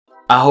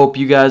I hope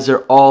you guys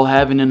are all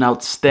having an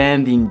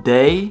outstanding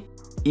day.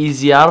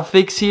 Easy Auto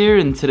Fix here,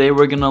 and today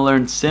we're going to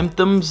learn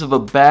symptoms of a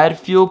bad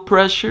fuel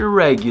pressure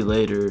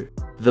regulator.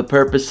 The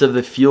purpose of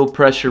the fuel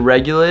pressure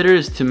regulator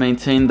is to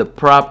maintain the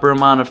proper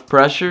amount of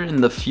pressure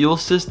in the fuel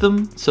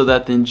system so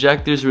that the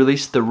injectors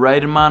release the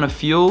right amount of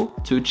fuel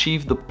to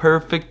achieve the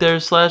perfect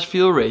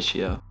air/fuel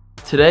ratio.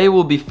 Today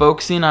we'll be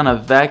focusing on a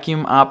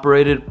vacuum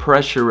operated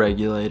pressure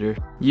regulator.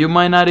 You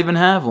might not even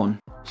have one.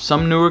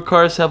 Some newer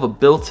cars have a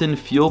built-in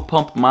fuel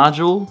pump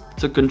module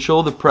to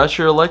control the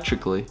pressure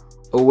electrically.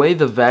 A way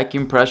the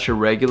vacuum pressure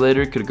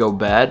regulator could go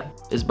bad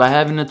is by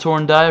having a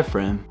torn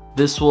diaphragm.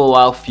 This will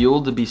allow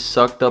fuel to be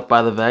sucked up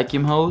by the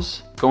vacuum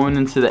hose, going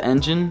into the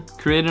engine,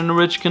 creating a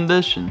rich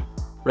condition.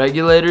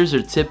 Regulators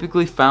are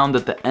typically found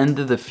at the end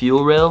of the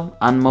fuel rail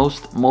on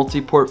most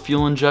multi-port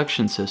fuel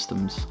injection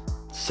systems.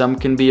 Some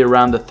can be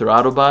around the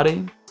throttle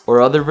body, or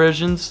other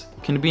versions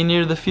can be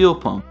near the fuel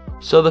pump.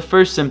 So the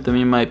first symptom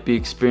you might be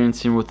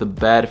experiencing with a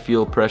bad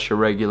fuel pressure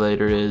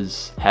regulator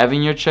is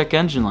having your check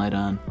engine light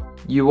on.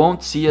 You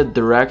won't see a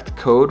direct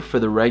code for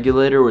the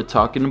regulator we're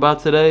talking about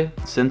today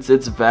since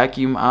it's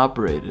vacuum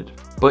operated,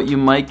 but you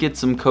might get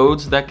some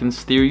codes that can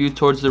steer you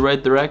towards the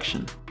right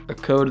direction. A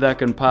code that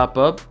can pop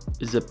up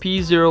is a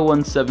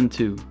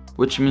P0172,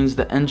 which means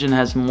the engine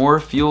has more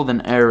fuel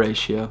than air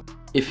ratio.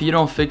 If you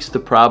don't fix the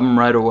problem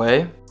right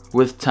away,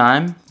 with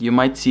time you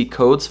might see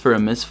codes for a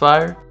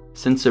misfire,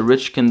 since a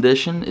rich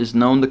condition is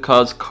known to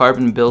cause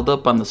carbon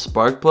buildup on the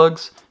spark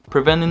plugs,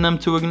 preventing them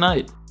to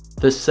ignite.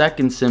 The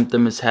second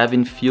symptom is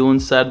having fuel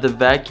inside the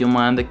vacuum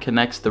line that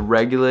connects the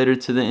regulator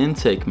to the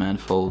intake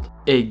manifold.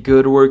 A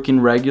good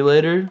working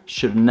regulator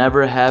should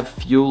never have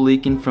fuel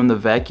leaking from the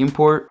vacuum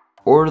port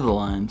or the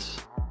lines.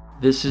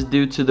 This is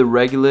due to the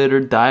regulator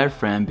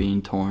diaphragm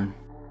being torn.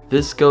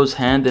 This goes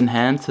hand in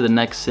hand to the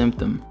next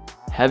symptom,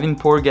 having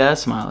poor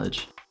gas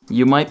mileage.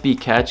 You might be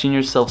catching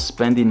yourself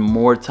spending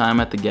more time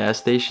at the gas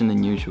station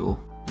than usual.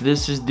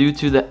 This is due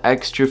to the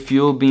extra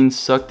fuel being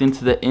sucked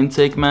into the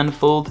intake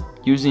manifold,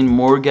 using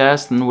more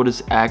gas than what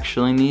is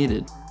actually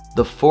needed.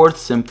 The fourth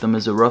symptom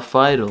is a rough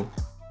idle.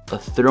 A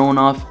thrown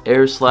off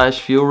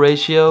air/fuel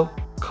ratio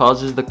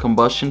causes the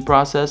combustion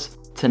process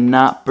to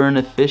not burn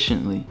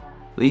efficiently,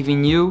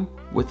 leaving you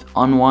with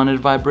unwanted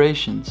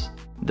vibrations.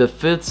 The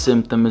fifth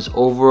symptom is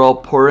overall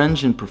poor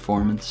engine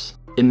performance.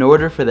 In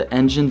order for the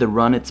engine to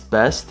run its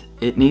best,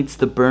 it needs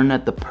to burn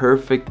at the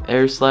perfect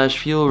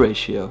air/fuel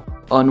ratio.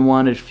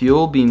 Unwanted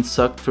fuel being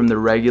sucked from the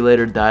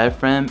regulator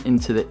diaphragm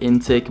into the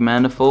intake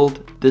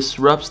manifold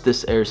disrupts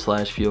this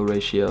air/fuel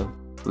ratio,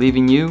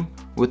 leaving you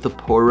with a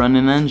poor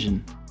running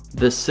engine.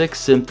 The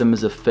sixth symptom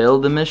is a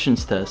failed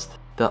emissions test.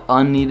 The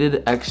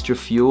unneeded extra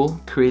fuel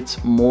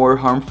creates more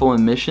harmful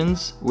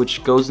emissions,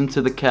 which goes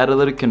into the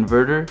catalytic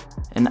converter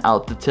and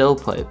out the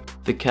tailpipe.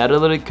 The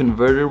catalytic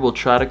converter will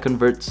try to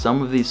convert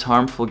some of these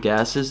harmful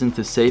gases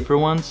into safer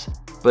ones,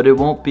 but it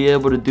won't be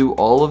able to do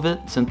all of it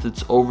since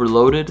it's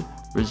overloaded,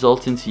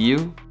 resulting to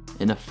you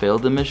in a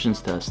failed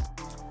emissions test.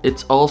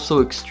 It's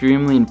also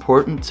extremely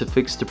important to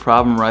fix the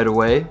problem right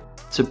away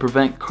to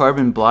prevent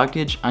carbon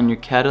blockage on your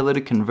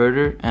catalytic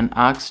converter and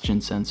oxygen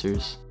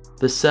sensors.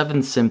 The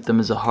seventh symptom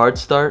is a hard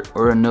start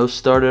or a no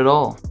start at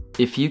all.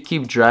 If you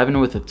keep driving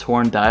with a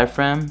torn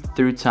diaphragm,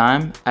 through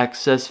time,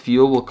 excess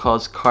fuel will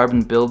cause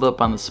carbon buildup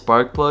on the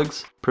spark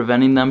plugs,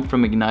 preventing them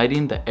from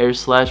igniting the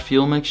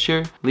air/fuel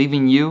mixture,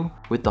 leaving you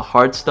with a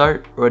hard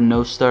start or a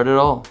no start at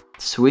all.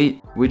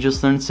 Sweet, we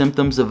just learned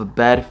symptoms of a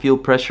bad fuel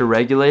pressure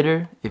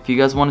regulator. If you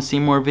guys want to see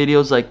more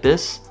videos like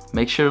this,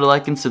 make sure to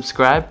like and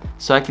subscribe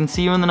so I can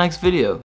see you in the next video.